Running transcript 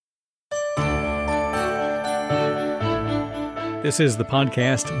This is the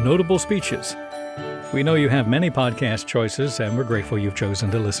podcast Notable Speeches. We know you have many podcast choices, and we're grateful you've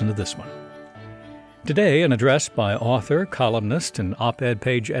chosen to listen to this one. Today, an address by author, columnist, and op-ed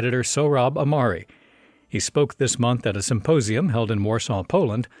page editor Sohrab Ahmari. He spoke this month at a symposium held in Warsaw,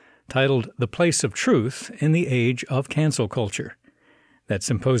 Poland, titled The Place of Truth in the Age of Cancel Culture. That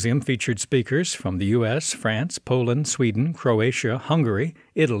symposium featured speakers from the U.S., France, Poland, Sweden, Croatia, Hungary,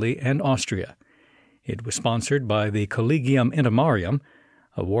 Italy, and Austria. It was sponsored by the Collegium Inter-Marium,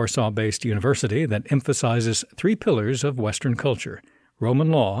 a Warsaw-based university that emphasizes three pillars of Western culture: Roman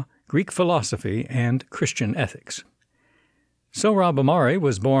law, Greek philosophy, and Christian ethics. Sohrab Ahmari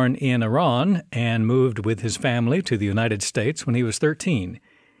was born in Iran and moved with his family to the United States when he was 13.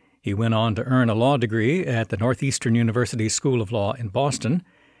 He went on to earn a law degree at the Northeastern University School of Law in Boston,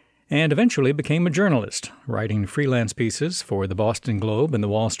 and eventually became a journalist, writing freelance pieces for the Boston Globe and the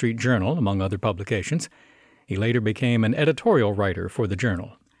Wall Street Journal, among other publications. He later became an editorial writer for the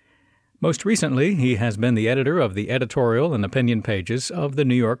journal. Most recently, he has been the editor of the editorial and opinion pages of the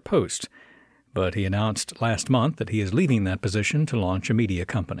New York Post, but he announced last month that he is leaving that position to launch a media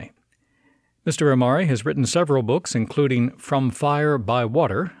company. Mr. Ahmari has written several books, including From Fire by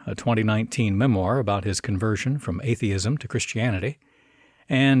Water, a 2019 memoir about his conversion from atheism to Christianity,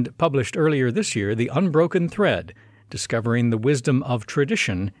 and published earlier this year The Unbroken Thread, Discovering the Wisdom of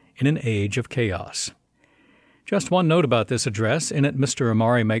Tradition in an Age of Chaos. Just one note about this address. In it, Mr.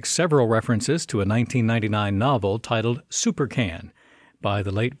 Ahmari makes several references to a 1999 novel titled Super-Cannes by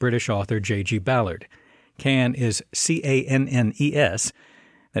the late British author J.G. Ballard. Cannes is C-A-N-N-E-S,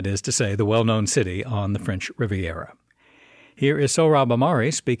 that is to say, the well-known city on the French Riviera. Here is Sohrab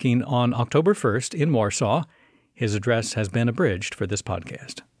Ahmari speaking on October 1st in Warsaw. His address has been abridged for this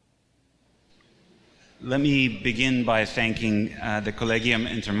podcast. Let me begin by thanking the Collegium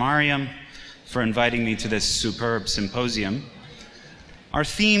Inter-Marium for inviting me to this superb symposium. Our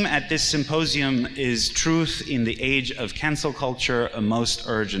theme at this symposium is Truth in the Age of Cancel Culture, a most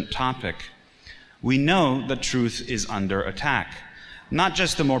urgent topic. We know that truth is under attack. Not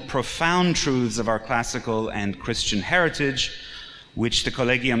just the more profound truths of our classical and Christian heritage, which the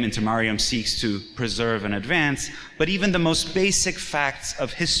Collegium Inter-Marium seeks to preserve and advance, but even the most basic facts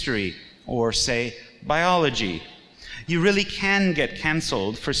of history, or, say, biology. You really can get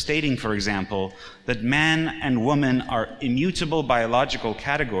canceled for stating, for example, that man and woman are immutable biological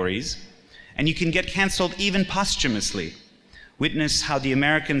categories, and you can get canceled even posthumously. Witness how the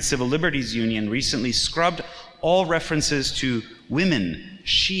American Civil Liberties Union recently scrubbed all references to women,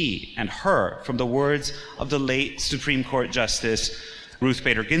 she, and her from the words of the late Supreme Court Justice Ruth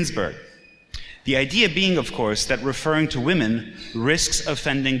Bader Ginsburg. The idea being, of course, that referring to women risks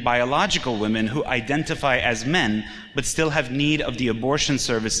offending biological women who identify as men but still have need of the abortion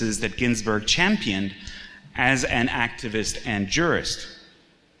services that Ginsburg championed as an activist and jurist.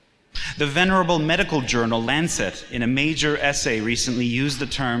 The venerable medical journal Lancet, in a major essay recently, used the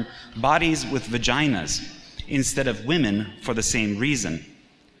term bodies with vaginas instead of women for the same reason.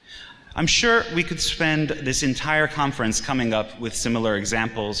 I'm sure we could spend this entire conference coming up with similar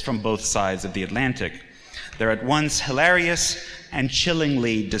examples from both sides of the Atlantic. They're at once hilarious and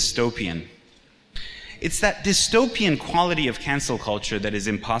chillingly dystopian. It's that dystopian quality of cancel culture that is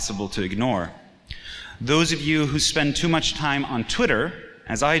impossible to ignore. Those of you who spend too much time on Twitter,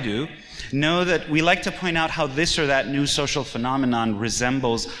 as I do, know that we like to point out how this or that new social phenomenon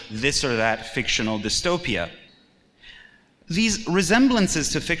resembles this or that fictional dystopia. These resemblances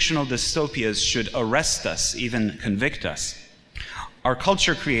to fictional dystopias should arrest us, even convict us. Our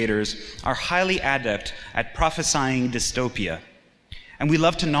culture creators are highly adept at prophesying dystopia, and we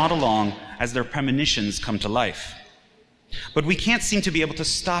love to nod along as their premonitions come to life. But we can't seem to be able to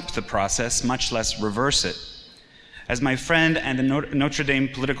stop the process, much less reverse it. As my friend and the Notre Dame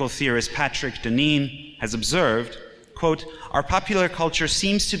political theorist Patrick Deneen has observed, quote, "Our popular culture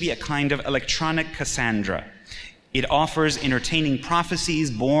seems to be a kind of electronic Cassandra. It offers entertaining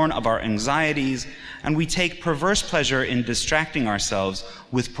prophecies born of our anxieties, and we take perverse pleasure in distracting ourselves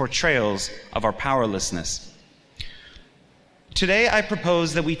with portrayals of our powerlessness." Today, I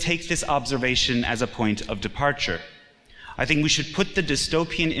propose that we take this observation as a point of departure. I think we should put the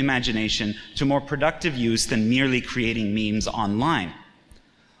dystopian imagination to more productive use than merely creating memes online.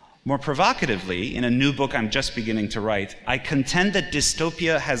 More provocatively, in a new book I'm just beginning to write, I contend that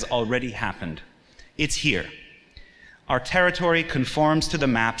dystopia has already happened. It's here. Our territory conforms to the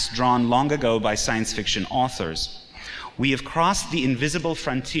maps drawn long ago by science fiction authors. We have crossed the invisible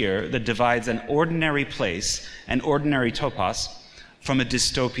frontier that divides an ordinary place, an ordinary topos, from a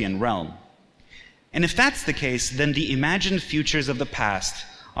dystopian realm. And if that's the case, then the imagined futures of the past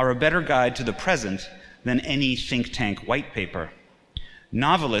are a better guide to the present than any think tank white paper.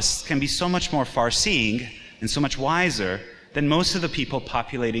 Novelists can be so much more far-seeing and so much wiser than most of the people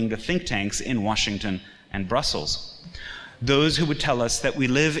populating the think tanks in Washington and Brussels. Those who would tell us that we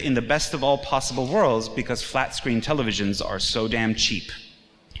live in the best of all possible worlds because flat-screen televisions are so damn cheap.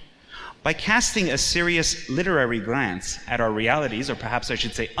 By casting a serious literary glance at our realities, or perhaps I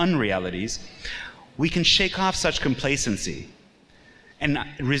should say unrealities, we can shake off such complacency and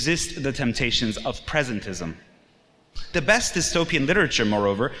resist the temptations of presentism. The best dystopian literature,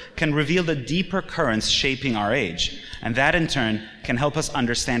 moreover, can reveal the deeper currents shaping our age, and that in turn can help us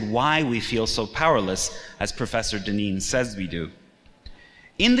understand why we feel so powerless, as Professor Deneen says we do.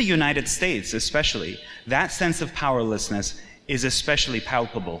 In the United States especially, that sense of powerlessness is especially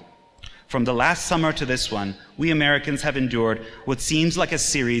palpable. From the last summer to this one, we Americans have endured what seems like a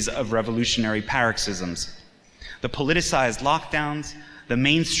series of revolutionary paroxysms. The politicized lockdowns, the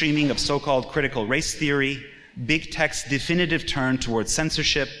mainstreaming of so-called critical race theory, big tech's definitive turn towards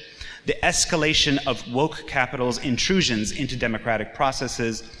censorship, the escalation of woke capital's intrusions into democratic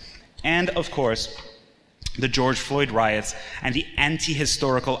processes, and, of course, the George Floyd riots and the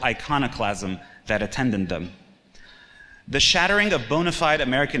anti-historical iconoclasm that attended them. The shattering of bona fide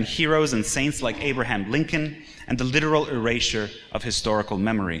American heroes and saints like Abraham Lincoln, and the literal erasure of historical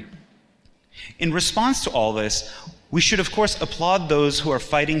memory. In response to all this, we should, of course, applaud those who are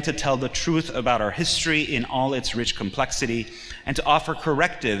fighting to tell the truth about our history in all its rich complexity and to offer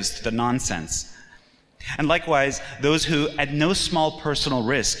correctives to the nonsense. And likewise, those who, at no small personal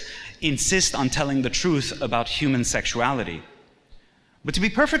risk, insist on telling the truth about human sexuality. But to be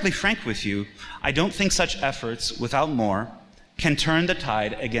perfectly frank with you, I don't think such efforts, without more, can turn the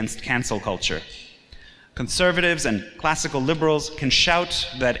tide against cancel culture. Conservatives and classical liberals can shout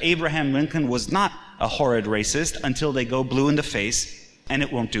that Abraham Lincoln was not a horrid racist until they go blue in the face, and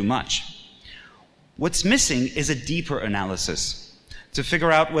it won't do much. What's missing is a deeper analysis to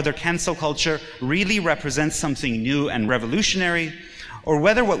figure out whether cancel culture really represents something new and revolutionary, or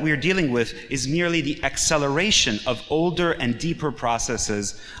whether what we're dealing with is merely the acceleration of older and deeper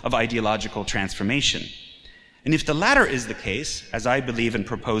processes of ideological transformation. And if the latter is the case, as I believe and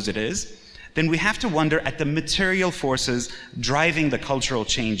propose it is, then we have to wonder at the material forces driving the cultural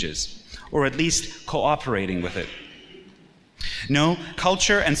changes, or at least cooperating with it. No,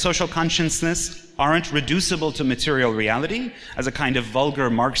 culture and social consciousness aren't reducible to material reality, as a kind of vulgar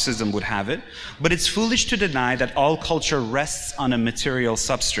Marxism would have it, but it's foolish to deny that all culture rests on a material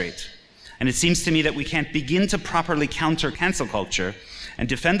substrate. And it seems to me that we can't begin to properly counter cancel culture and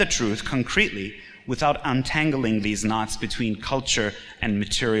defend the truth concretely without untangling these knots between culture and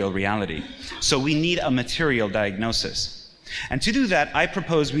material reality. So we need a material diagnosis. And to do that, I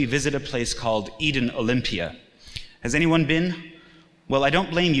propose we visit a place called Eden Olympia. Has anyone been? Well, I don't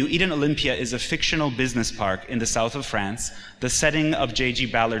blame you. Eden Olympia is a fictional business park in the south of France, the setting of J.G.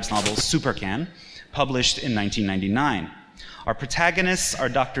 Ballard's novel Supercan, published in 1999. Our protagonists are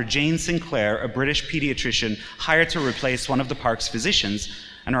Dr. Jane Sinclair, a British pediatrician hired to replace one of the park's physicians,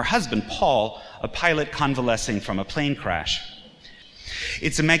 and her husband, Paul, a pilot convalescing from a plane crash.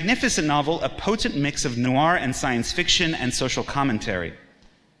 It's a magnificent novel, a potent mix of noir and science fiction and social commentary.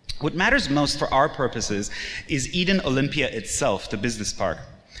 What matters most for our purposes is Eden Olympia itself, the business park,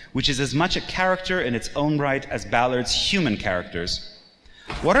 which is as much a character in its own right as Ballard's human characters.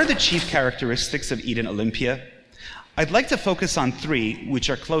 What are the chief characteristics of Eden Olympia? I'd like to focus on three, which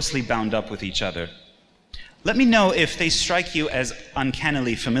are closely bound up with each other. Let me know if they strike you as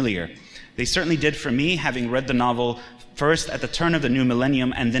uncannily familiar. They certainly did for me, having read the novel first at the turn of the new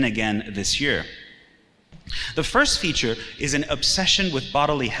millennium and then again this year. The first feature is an obsession with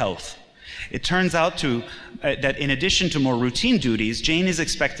bodily health. It turns out that in addition to more routine duties, Jane is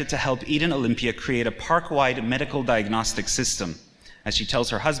expected to help Eden Olympia create a park-wide medical diagnostic system. As she tells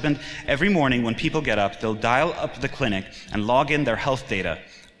her husband, every morning when people get up, they'll dial up the clinic and log in their health data,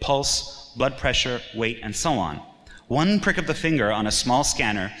 pulse, blood pressure, weight, and so on. One prick of the finger on a small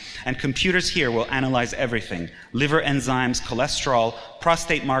scanner, and computers here will analyze everything: liver enzymes, cholesterol,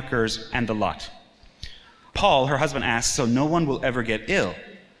 prostate markers, and the lot. Paul, her husband, asks, so no one will ever get ill?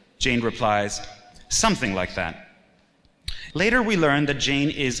 Jane replies, something like that. Later we learn that Jane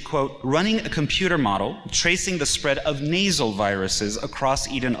is, quote, running a computer model tracing the spread of nasal viruses across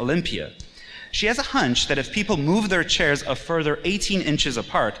Eden Olympia. She has a hunch that if people move their chairs a further 18 inches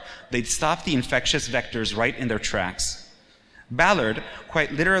apart, they'd stop the infectious vectors right in their tracks. Ballard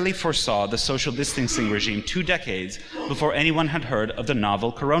quite literally foresaw the social distancing regime 2 decades before anyone had heard of the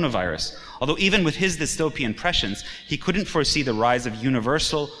novel coronavirus. Although even with his dystopian prescience, he couldn't foresee the rise of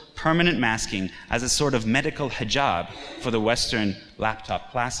universal, permanent masking as a sort of medical hijab for the Western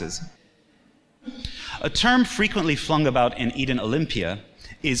laptop classes. A term frequently flung about in Eden Olympia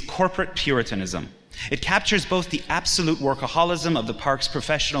is corporate Puritanism. It captures both the absolute workaholism of the park's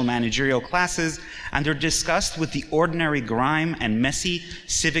professional managerial classes and their disgust with the ordinary grime and messy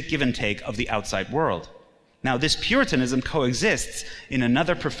civic give and take of the outside world. Now, this Puritanism coexists in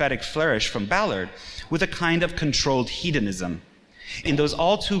another prophetic flourish from Ballard with a kind of controlled hedonism. In those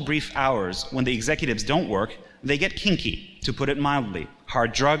all too brief hours when the executives don't work, they get kinky, to put it mildly.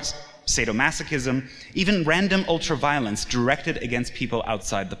 Hard drugs, sadomasochism, even random ultraviolence directed against people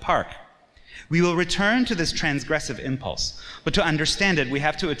outside the park. We will return to this transgressive impulse, but to understand it, we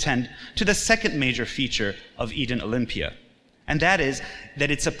have to attend to the second major feature of Eden Olympia, and that is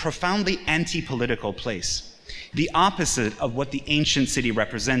that it's a profoundly anti-political place. The opposite of what the ancient city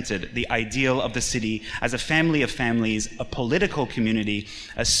represented, the ideal of the city as a family of families, a political community,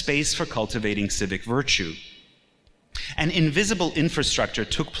 a space for cultivating civic virtue. An invisible infrastructure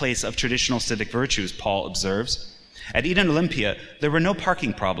took place of traditional civic virtues, Paul observes. At Eden Olympia, there were no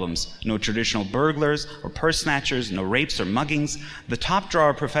parking problems, no traditional burglars or purse snatchers, no rapes or muggings. The top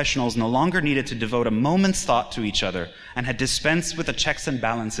drawer professionals no longer needed to devote a moment's thought to each other and had dispensed with the checks and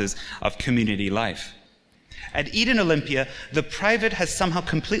balances of community life. At Eden Olympia, the private has somehow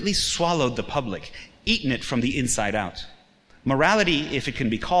completely swallowed the public, eaten it from the inside out. Morality, if it can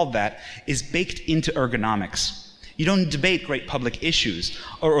be called that, is baked into ergonomics. You don't debate great public issues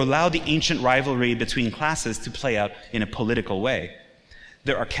or allow the ancient rivalry between classes to play out in a political way.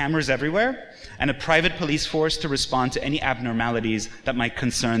 There are cameras everywhere and a private police force to respond to any abnormalities that might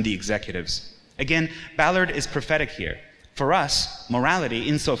concern the executives. Again, Ballard is prophetic here. For us, morality,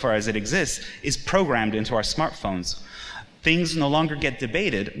 insofar as it exists, is programmed into our smartphones. Things no longer get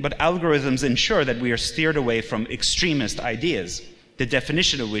debated, but algorithms ensure that we are steered away from extremist ideas, the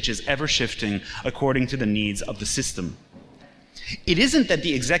definition of which is ever shifting according to the needs of the system. It isn't that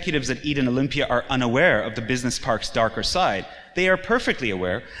the executives at Eden Olympia are unaware of the business park's darker side. They are perfectly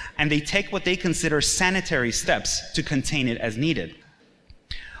aware, and they take what they consider sanitary steps to contain it as needed.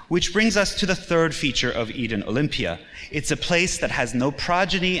 Which brings us to the third feature of Eden Olympia. It's a place that has no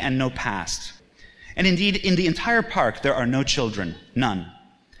progeny and no past. And indeed, in the entire park, there are no children, none.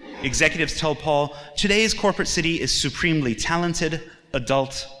 Executives tell Paul, today's corporate city is supremely talented,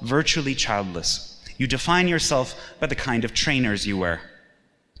 adult, virtually childless. You define yourself by the kind of trainers you wear.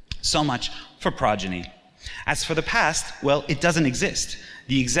 So much for progeny. As for the past, well, it doesn't exist.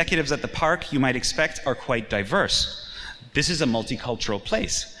 The executives at the park, you might expect, are quite diverse. This is a multicultural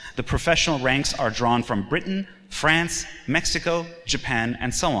place. The professional ranks are drawn from Britain, France, Mexico, Japan,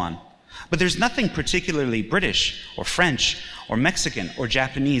 and so on. But there's nothing particularly British or French or Mexican or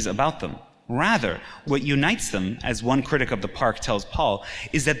Japanese about them. Rather, what unites them, as one critic of the park tells Paul,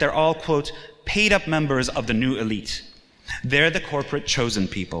 is that they're all, quote, paid-up members of the new elite. They're the corporate chosen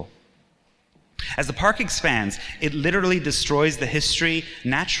people. As the park expands, it literally destroys the history,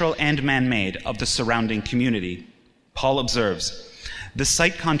 natural and man-made, of the surrounding community. Paul observes, the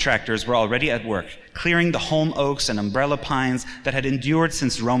site contractors were already at work, clearing the holm oaks and umbrella pines that had endured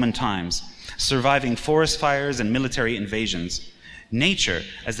since Roman times, surviving forest fires and military invasions. Nature,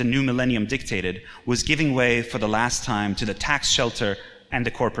 as the new millennium dictated, was giving way for the last time to the tax shelter and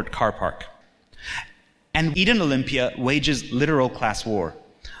the corporate car park. And Eden Olympia wages literal class war.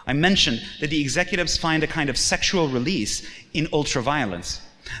 I mentioned that the executives find a kind of sexual release in ultraviolence.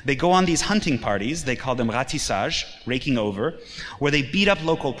 They go on these hunting parties, they call them ratissage, raking over, where they beat up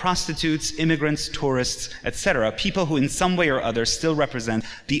local prostitutes, immigrants, tourists, etc., people who in some way or other still represent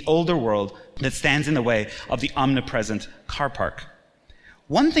the older world that stands in the way of the omnipresent car park.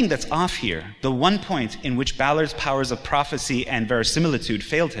 One thing that's off here, the one point in which Ballard's powers of prophecy and verisimilitude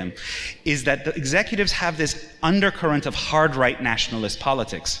failed him, is that the executives have this undercurrent of hard-right nationalist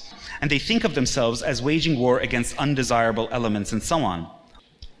politics, and they think of themselves as waging war against undesirable elements and so on.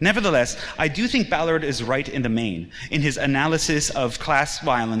 Nevertheless, I do think Ballard is right in the main, in his analysis of class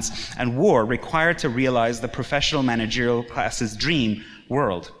violence and war required to realize the professional managerial class's dream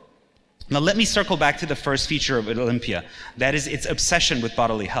world. Now let me circle back to the first feature of Olympia, that is its obsession with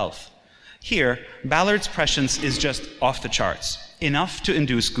bodily health. Here, Ballard's prescience is just off the charts, enough to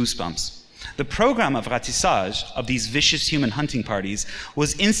induce goosebumps. The program of ratissage, of these vicious human hunting parties,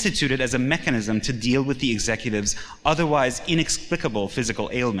 was instituted as a mechanism to deal with the executives' otherwise inexplicable physical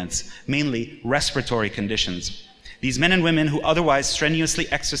ailments, mainly respiratory conditions. These men and women who otherwise strenuously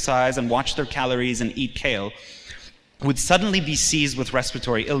exercise and watch their calories and eat kale would suddenly be seized with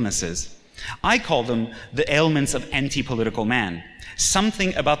respiratory illnesses. I call them the ailments of anti-political man.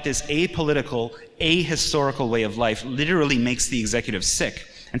 Something about this apolitical, ahistorical way of life literally makes the executives sick,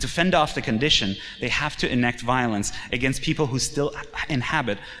 And to fend off the condition, they have to enact violence against people who still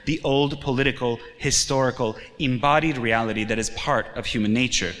inhabit the old political, historical, embodied reality that is part of human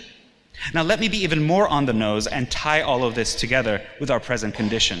nature. Now, let me be even more on the nose and tie all of this together with our present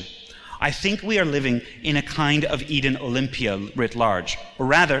condition. I think we are living in a kind of Eden Olympia writ large, or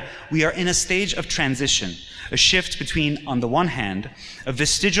rather, we are in a stage of transition, a shift between, on the one hand, a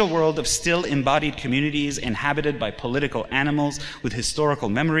vestigial world of still embodied communities inhabited by political animals with historical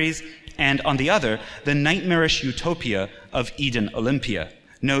memories, and on the other, the nightmarish utopia of Eden Olympia.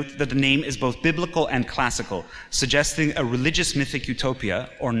 Note that the name is both biblical and classical, suggesting a religious mythic utopia,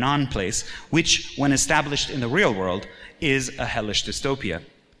 or non-place, which, when established in the real world, is a hellish dystopia.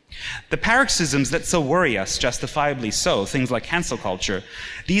 The paroxysms that so worry us, justifiably so, things like cancel culture,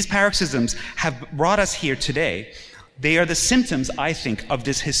 these paroxysms have brought us here today. They are the symptoms, I think, of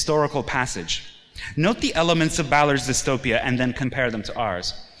this historical passage. Note the elements of Ballard's dystopia and then compare them to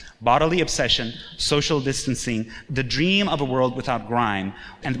ours. Bodily obsession, social distancing, the dream of a world without grime,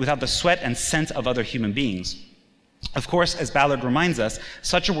 and without the sweat and scent of other human beings. Of course, as Ballard reminds us,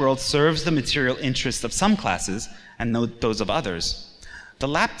 such a world serves the material interests of some classes and not those of others. The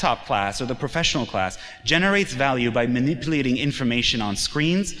laptop class, or the professional class, generates value by manipulating information on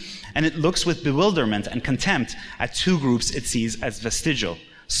screens, and it looks with bewilderment and contempt at two groups it sees as vestigial: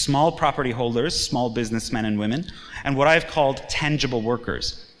 small property holders, small businessmen and women, and what I've called tangible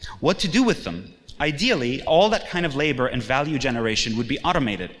workers. What to do with them? Ideally, all that kind of labor and value generation would be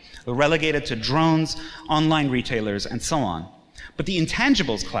automated, relegated to drones, online retailers, and so on. But the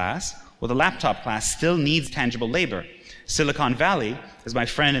intangibles class, or the laptop class, still needs tangible labor. Silicon Valley, as my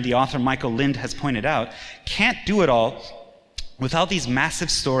friend and the author Michael Lind has pointed out, can't do it all without these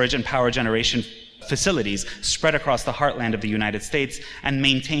massive storage and power generation facilities spread across the heartland of the United States and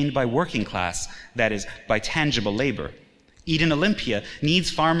maintained by working class, that is, by tangible labor. Eden Olympia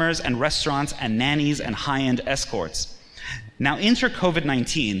needs farmers and restaurants and nannies and high-end escorts. Now enter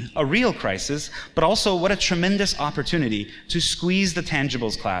COVID-19, a real crisis, but also what a tremendous opportunity to squeeze the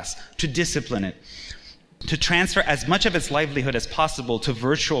tangibles class, to discipline it, to transfer as much of its livelihood as possible to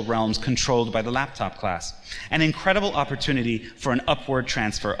virtual realms controlled by the laptop class. An incredible opportunity for an upward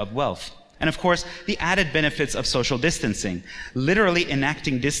transfer of wealth. And of course, the added benefits of social distancing, literally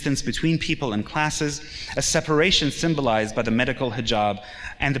enacting distance between people and classes, a separation symbolized by the medical hijab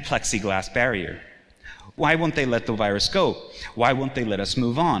and the plexiglass barrier. Why won't they let the virus go? Why won't they let us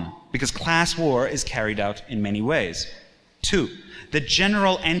move on? Because class war is carried out in many ways. 2, the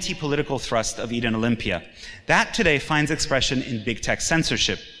general anti-political thrust of Eden Olympia. That today finds expression in big tech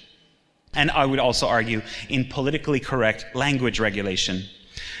censorship, and I would also argue in politically correct language regulation.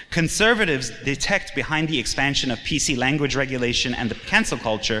 Conservatives detect behind the expansion of PC language regulation and the cancel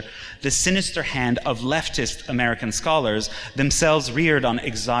culture the sinister hand of leftist American scholars, themselves reared on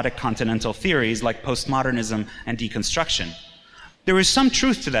exotic continental theories like postmodernism and deconstruction. There is some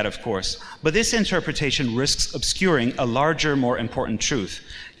truth to that, of course, but this interpretation risks obscuring a larger, more important truth.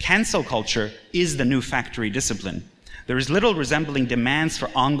 Cancel culture is the new factory discipline. There is little resembling demands for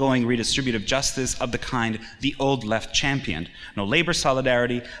ongoing redistributive justice of the kind the old left championed. No labor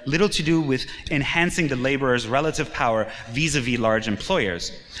solidarity, little to do with enhancing the laborer's relative power vis-a-vis large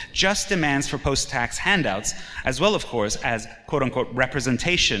employers. Just demands for post-tax handouts, as well, of course, as quote-unquote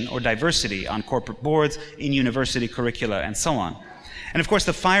representation or diversity on corporate boards, in university curricula, and so on. And of course,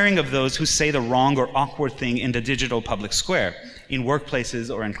 the firing of those who say the wrong or awkward thing in the digital public square, in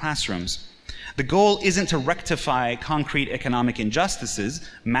workplaces or in classrooms. The goal isn't to rectify concrete economic injustices,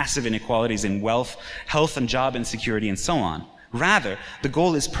 massive inequalities in wealth, health and job insecurity, and so on. Rather, the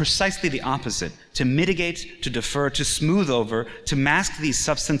goal is precisely the opposite: to mitigate, to defer, to smooth over, to mask these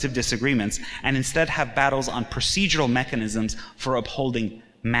substantive disagreements, and instead have battles on procedural mechanisms for upholding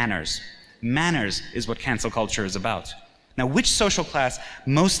manners. Manners is what cancel culture is about. Now, which social class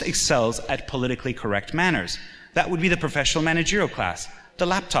most excels at politically correct manners? That would be the professional managerial class, the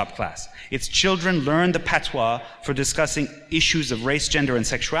laptop class. Its children learn the patois for discussing issues of race, gender, and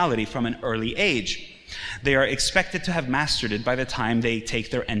sexuality from an early age. They are expected to have mastered it by the time they take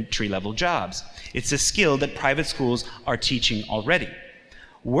their entry-level jobs. It's a skill that private schools are teaching already.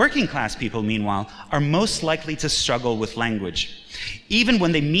 Working class people, meanwhile, are most likely to struggle with language. Even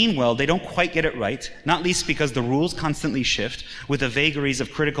when they mean well, they don't quite get it right, not least because the rules constantly shift with the vagaries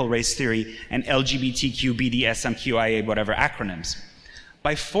of critical race theory and LGBTQ, BDSM, QIA, whatever acronyms.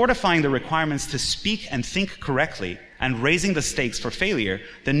 By fortifying the requirements to speak and think correctly and raising the stakes for failure,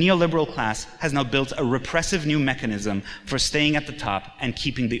 the neoliberal class has now built a repressive new mechanism for staying at the top and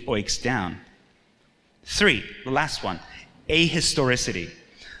keeping the oiks down. 3, the last one, ahistoricity.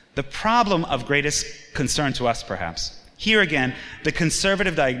 The problem of greatest concern to us, perhaps. Here again, the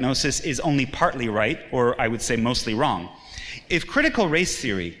conservative diagnosis is only partly right, or I would say mostly wrong. If critical race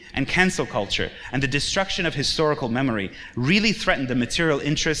theory and cancel culture and the destruction of historical memory really threaten the material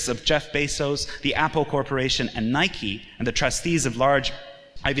interests of Jeff Bezos, the Apple Corporation, and Nike, and the trustees of large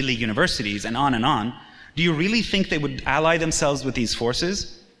Ivy League universities, and on, do you really think they would ally themselves with these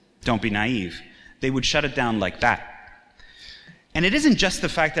forces? Don't be naive. They would shut it down like that. And it isn't just the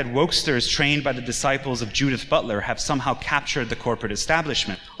fact that wokesters trained by the disciples of Judith Butler have somehow captured the corporate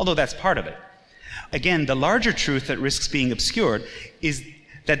establishment, although that's part of it. Again, the larger truth that risks being obscured is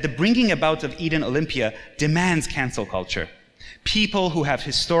that the bringing about of Eden Olympia demands cancel culture. People who have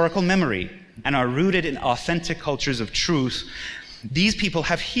historical memory and are rooted in authentic cultures of truth, these people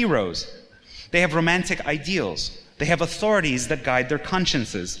have heroes. They have romantic ideals. They have authorities that guide their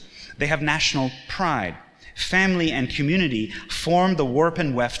consciences. They have national pride. Family and community form the warp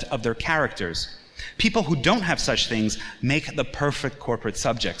and weft of their characters. People who don't have such things make the perfect corporate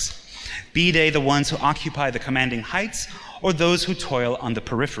subjects, be they the ones who occupy the commanding heights or those who toil on the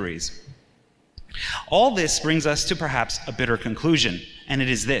peripheries. All this brings us to perhaps a bitter conclusion, and it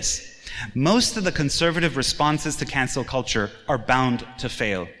is this. Most of the conservative responses to cancel culture are bound to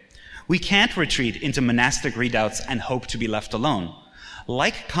fail. We can't retreat into monastic redoubts and hope to be left alone.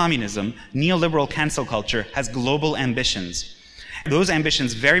 Like communism, neoliberal cancel culture has global ambitions. Those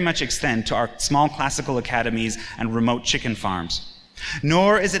ambitions very much extend to our small classical academies and remote chicken farms.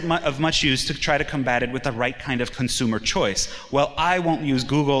 Nor is it of much use to try to combat it with the right kind of consumer choice. Well, I won't use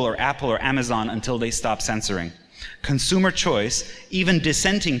Google or Apple or Amazon until they stop censoring. Consumer choice, even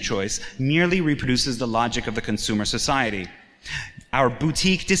dissenting choice, merely reproduces the logic of the consumer society. Our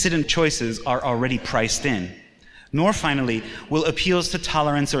boutique dissident choices are already priced in. Nor, finally, will appeals to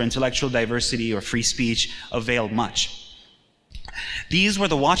tolerance or intellectual diversity or free speech avail much. These were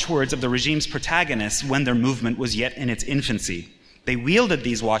the watchwords of the regime's protagonists when their movement was yet in its infancy. They wielded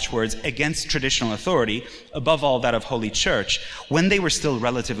these watchwords against traditional authority, above all that of Holy Church, when they were still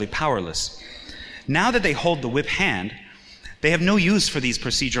relatively powerless. Now that they hold the whip hand, they have no use for these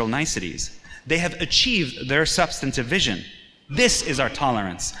procedural niceties. They have achieved their substantive vision. This is our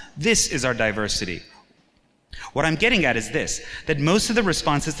tolerance. This is our diversity. What I'm getting at is this, that most of the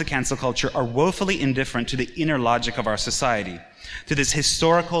responses to cancel culture are woefully indifferent to the inner logic of our society, to this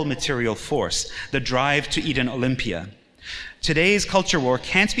historical material force, the drive to Eden Olympia. Today's culture war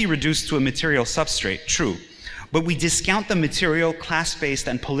can't be reduced to a material substrate, true, but we discount the material, class-based,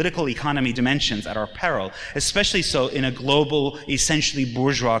 and political economy dimensions at our peril, especially so in a global, essentially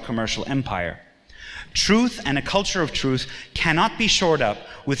bourgeois commercial empire. Truth and a culture of truth cannot be shored up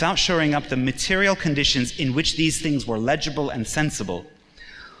without shoring up the material conditions in which these things were legible and sensible,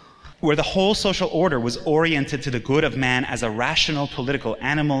 where the whole social order was oriented to the good of man as a rational political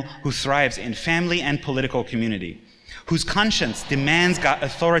animal who thrives in family and political community, whose conscience demands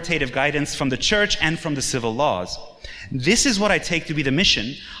authoritative guidance from the church and from the civil laws. This is what I take to be the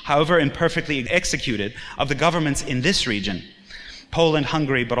mission, however imperfectly executed, of the governments in this region, Poland,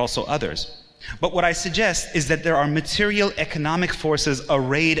 Hungary, but also others. But what I suggest is that there are material economic forces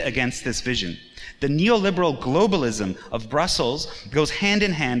arrayed against this vision. The neoliberal globalism of Brussels goes hand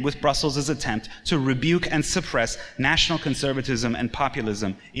in hand with Brussels' attempt to rebuke and suppress national conservatism and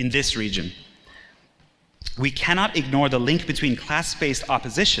populism in this region. We cannot ignore the link between class-based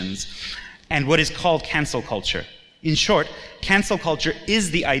oppositions and what is called cancel culture. In short, cancel culture is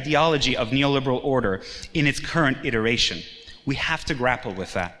the ideology of neoliberal order in its current iteration. We have to grapple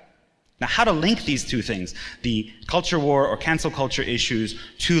with that. Now, how to link these two things, the culture war or cancel culture issues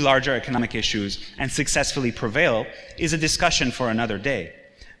to larger economic issues, and successfully prevail, is a discussion for another day.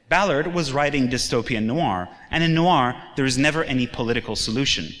 Ballard was writing dystopian noir, and in noir, there is never any political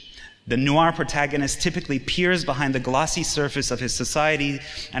solution. The noir protagonist typically peers behind the glossy surface of his society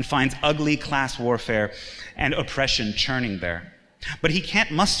and finds ugly class warfare and oppression churning there. But he can't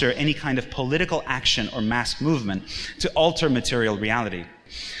muster any kind of political action or mass movement to alter material reality.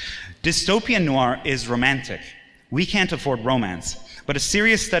 Dystopian noir is romantic. We can't afford romance, but a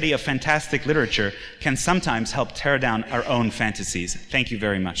serious study of fantastic literature can sometimes help tear down our own fantasies. Thank you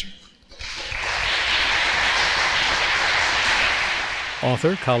very much.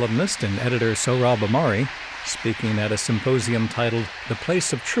 Author, columnist, and editor Sohrab Ahmari speaking at a symposium titled The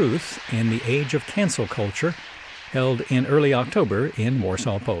Place of Truth in the Age of Cancel Culture, held in early October in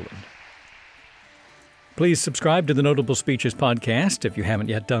Warsaw, Poland. Please subscribe to the Notable Speeches podcast if you haven't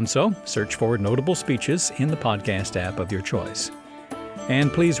yet done so. Search for Notable Speeches in the podcast app of your choice.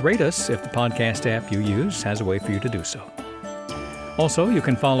 And please rate us if the podcast app you use has a way for you to do so. Also, you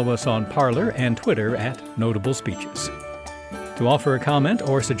can follow us on Parler and Twitter at Notable Speeches. To offer a comment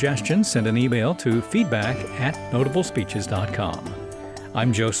or suggestion, send an email to feedback@notablespeeches.com.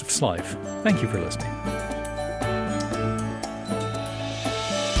 I'm Joseph Slife. Thank you for listening.